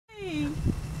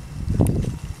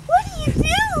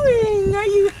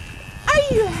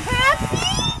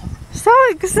so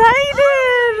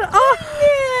excited! Oh,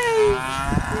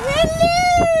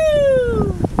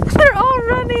 hello! They're all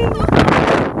running.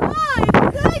 Oh my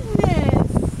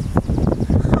goodness!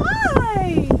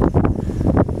 Hi!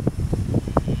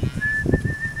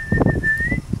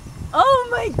 Oh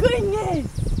my goodness!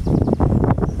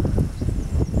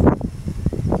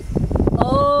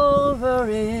 Over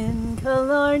in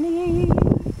Killarney,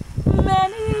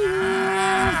 many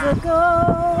years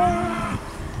ago,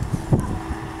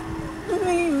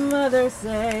 me mother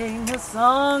sang a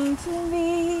song to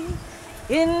me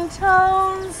in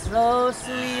tones so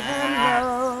sweet and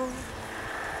low,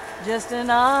 just an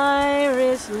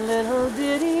Irish little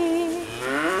ditty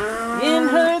in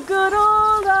her good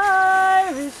old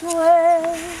Irish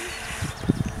way.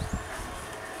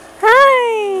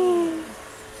 Hi!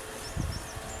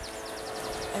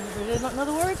 Everybody don't know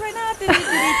the words right now. Diddy,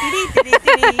 diddy, diddy, diddy,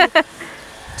 diddy.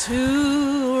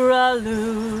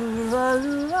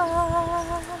 Tooraloo-ra-loo-ra.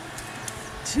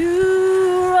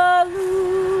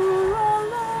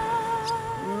 Tooraloo-ra-la.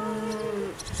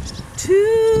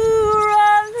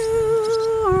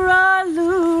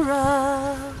 Tooraloo-ra-loo-ra.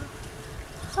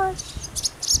 Hush,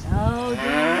 now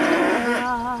don't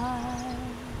cry.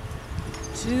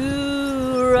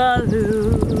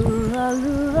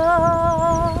 Tooraloo-ra-loo-ra.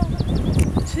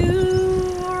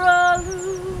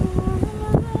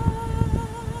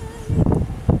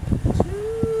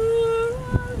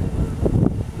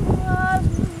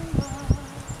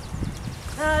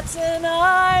 That's an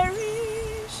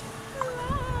Irish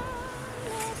lullaby.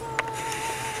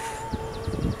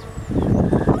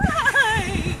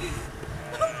 Hi!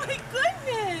 Oh my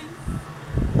goodness!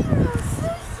 You are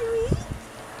so sweet.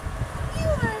 You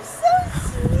are so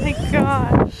sweet. Oh my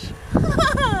gosh.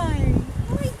 Hi!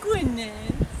 My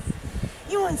goodness!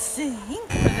 You want to sing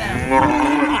for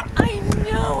them? I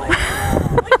know.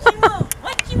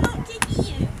 What you want,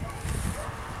 Dickie?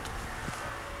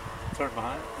 Turn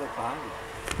behind. Look behind you.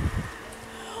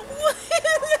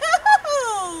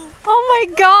 Oh my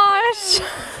gosh.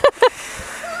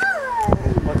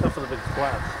 Watch out for the big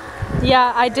squats.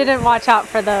 Yeah, I didn't watch out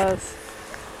for those.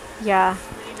 Yeah,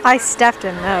 I stepped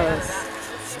in those.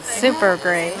 Super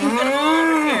great.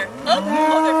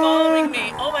 Oh, they're following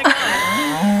me. Oh my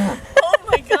god. Oh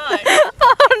my god.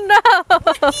 Oh no.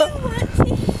 What do you want to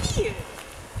hear?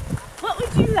 What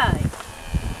would you like?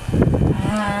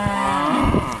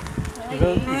 You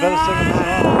better sing a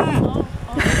song.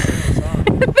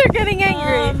 They're getting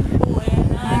angry.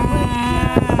 When I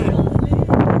was just a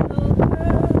little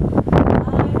girl,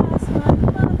 I asked my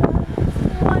mother,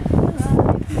 what will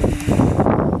I be?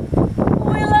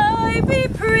 Will I be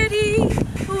pretty?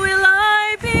 Will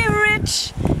I be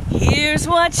rich? Here's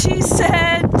what she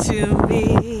said to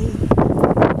me.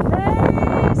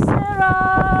 Hey,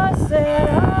 Sarah,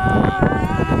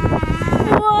 Sarah,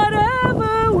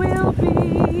 whatever will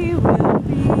be, will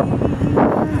be.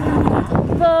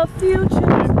 The future